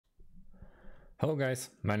Hello guys,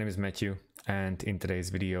 my name is Matthew, and in today's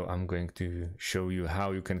video I'm going to show you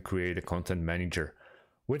how you can create a content manager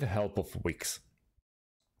with the help of Wix.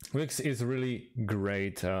 Wix is a really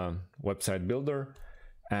great website builder,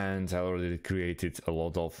 and I already created a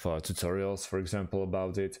lot of tutorials, for example,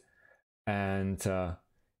 about it, and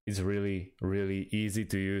it's really easy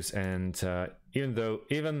to use. And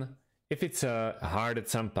even if it's hard at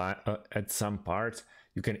some parts,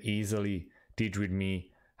 you can easily teach with me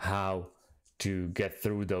how to get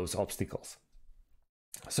through those obstacles.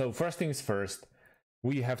 So first things first,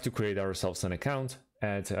 we have to create ourselves an account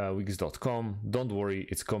at wix.com. Don't worry,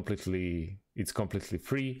 it's completely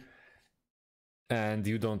free, and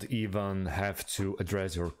you don't even have to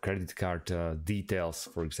address your credit card details,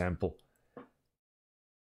 for example.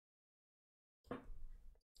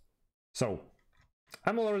 So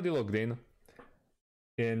I'm already logged in.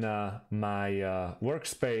 In my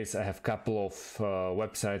workspace, I have a couple of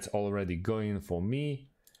websites already going for me,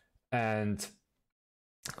 and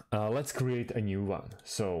let's create a new one.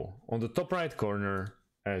 So on the top right corner,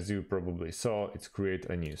 as you probably saw, it's create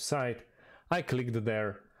a new site. I clicked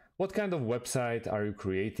there. What kind of website are you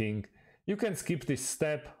creating? You can skip this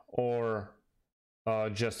step or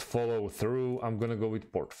just follow through. I'm gonna go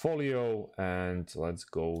with portfolio, and let's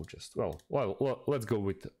go just let's go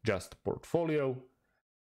with just portfolio.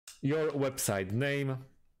 Your website name,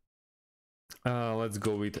 let's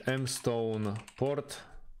go with mstone port.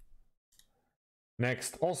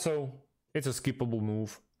 Next, also it's a skippable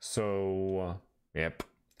move, so yep,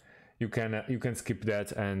 you can skip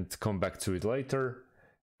that and come back to it later.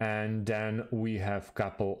 And then we have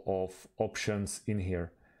couple of options in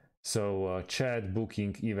here, so chat,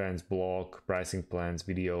 booking, events, blog, pricing plans,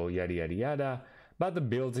 video, yada yada yada. But the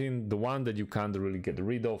built-in, the one that you can't really get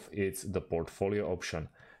rid of, it's the portfolio option.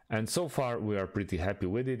 And so far we are pretty happy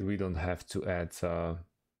with it. We don't have to add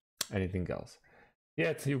anything else.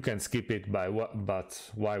 Yet you can skip it,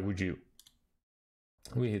 but why would you?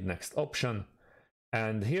 We hit next option,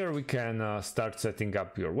 and here we can start setting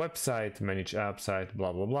up your website, manage app site,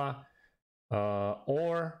 blah blah blah,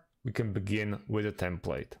 or we can begin with a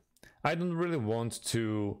template. I don't really want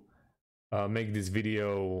to make this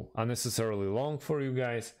video unnecessarily long for you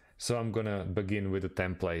guys, so I'm gonna begin with a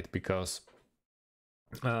template, because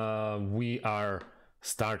we are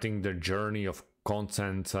starting the journey of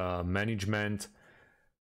content management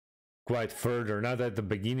quite further, not at the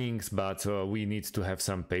beginnings, but we need to have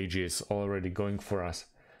some pages already going for us.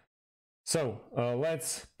 So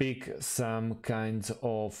let's pick some kind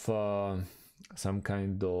of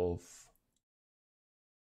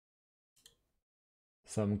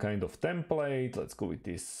template. Let's go with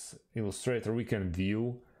this Illustrator. We can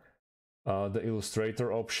view the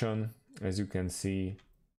Illustrator option, as you can see.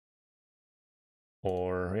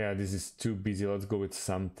 Or yeah, this is too busy. Let's go with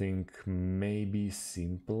something maybe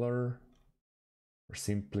simpler or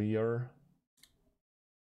simpler.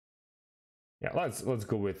 Yeah, let's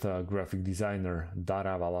go with graphic designer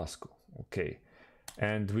Dara Velasco. Okay,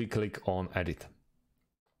 and we click on edit.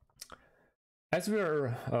 As we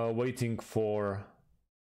are waiting for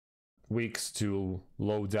Wix to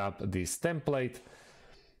load up this template,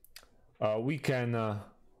 we can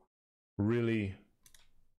really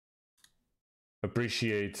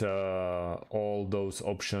appreciate all those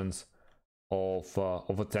options of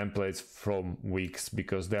a templates from Wix,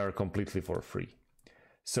 because they are completely for free.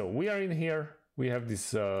 So we are in here. We have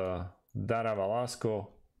this Dara Velasco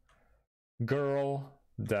girl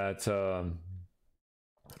that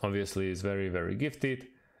obviously is very gifted,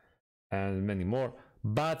 and many more.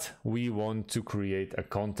 But we want to create a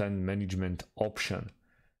content management option.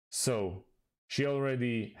 So she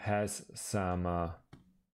already has some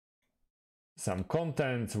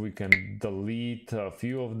content. We can delete a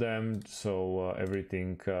few of them, so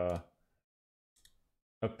everything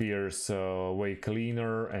appears way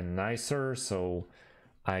cleaner and nicer, so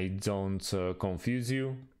I don't confuse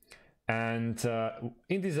you. And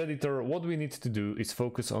in this editor, what we need to do is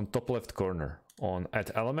focus on top left corner on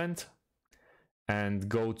add element and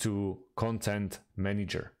go to content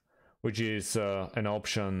manager, which is an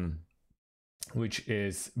option which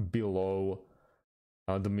is below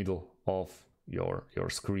the middle of your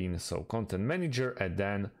screen. So content manager, and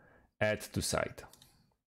then add to site,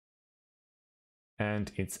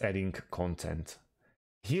 and it's adding content.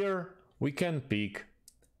 Here we can pick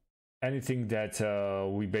anything that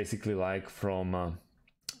we basically like from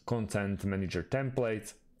content manager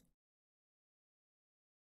template.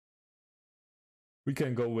 We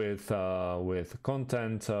can go with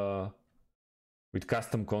content, with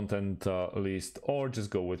custom content list, or just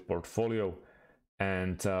go with portfolio.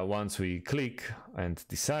 And once we click and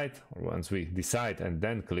decide, or once we decide and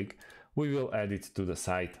then click, we will add it to the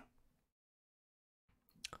site.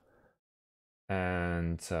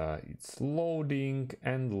 And it's loading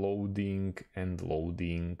and loading and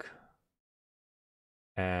loading.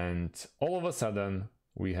 And all of a sudden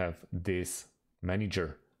we have this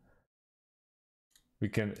manager. We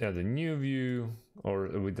can add a new view, or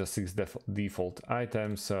with the 6 default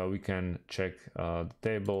items, we can check the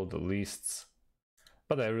table, the lists,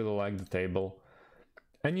 but I really like the table.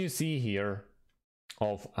 And you see here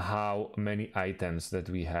of how many items that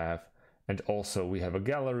we have, and also we have a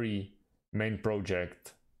gallery, main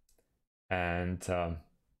project, and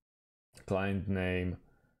client name.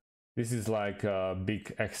 This is like a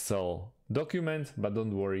big Excel document, but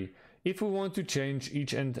don't worry. If we want to change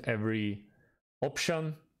each and every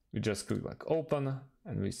option, we just click like open,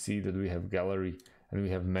 and we see that we have gallery and we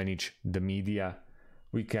have manage the media.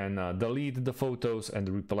 We can delete the photos and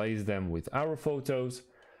replace them with our photos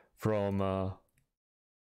from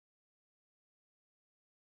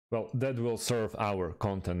well, that will serve our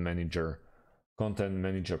content manager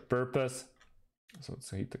purpose. So let's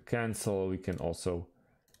hit the cancel. We can also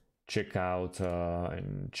check out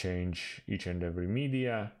and change each and every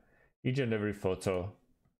media, each and every photo.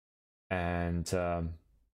 And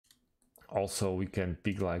also we can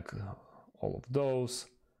pick like all of those,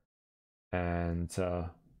 and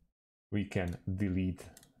we can delete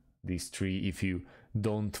these 3 if you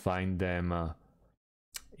don't find them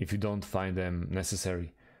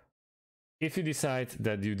necessary. If you decide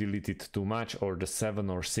that you deleted too much, or the 7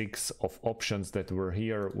 or 6 of options that were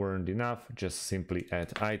here weren't enough, just simply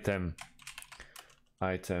add item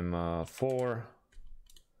 4.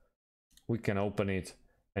 We can open it,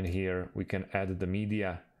 and here we can add the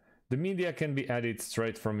media. The media can be added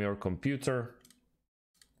straight from your computer.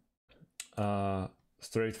 And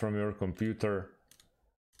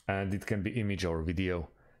it can be image or video.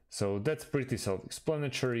 So that's pretty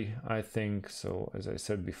self-explanatory, I think. So as I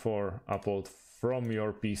said before, upload from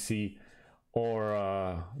your PC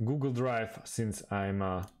or Google Drive, since I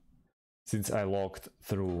logged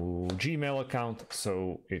through Gmail account,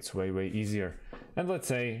 so it's way easier. And let's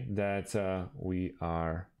say that we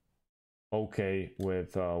are okay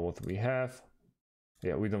with what we have.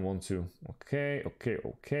 Yeah, we don't want to. Okay.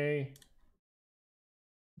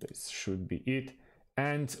 This should be it.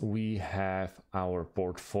 And we have our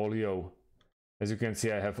portfolio. As you can see,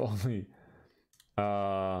 I have only 2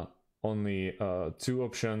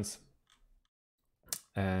 options,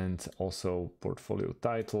 and also portfolio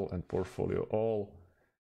title and portfolio all.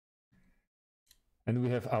 And we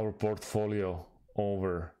have our portfolio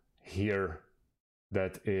over here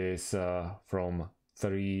that is from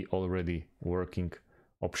 3 already working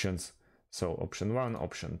options. So option 1,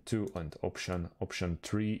 option 2, and option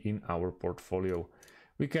 3 in our portfolio.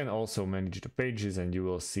 We can also manage the pages, and you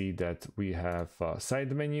will see that we have a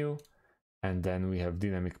side menu, and then we have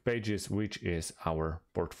dynamic pages, which is our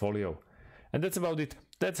portfolio. And that's about it.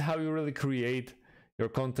 That's how you really create your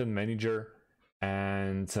content manager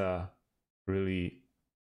and really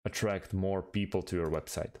attract more people to your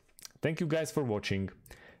website. Thank you guys for watching,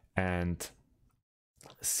 and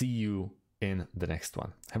see you in the next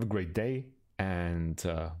one. Have a great day, and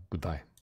goodbye.